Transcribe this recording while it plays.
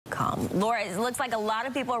Laura, it looks like a lot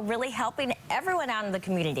of people are really helping everyone out in the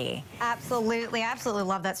community. Absolutely. Absolutely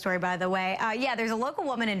love that story, by the way. Yeah, there's a local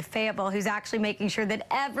woman in Fayetteville who's actually making sure that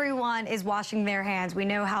everyone is washing their hands. We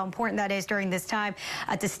know how important that is during this time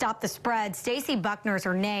to stop the spread. Stacy Buckner is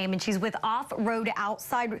her name, and she's with Off-Road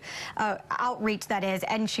Outreach, that is,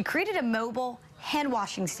 and she created a mobile hand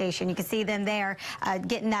washing station. You can see them there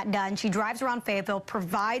getting that done. She drives around Fayetteville,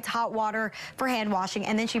 provides hot water for hand washing,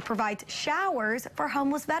 and then she provides showers for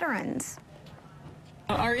homeless veterans.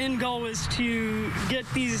 Our end goal is to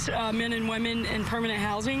get these men and women in permanent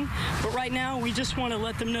housing, but right now we just want to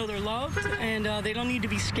let them know they're loved and they don't need to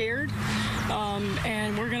be scared.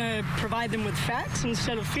 And we're going to provide them with facts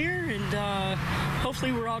instead of fear, and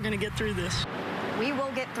hopefully we're all going to get through this. We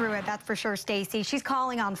will get through it, that's for sure, Stacy. She's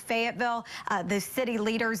calling on Fayetteville, the city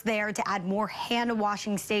leaders there, to add more hand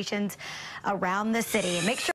washing stations around the city. Make sure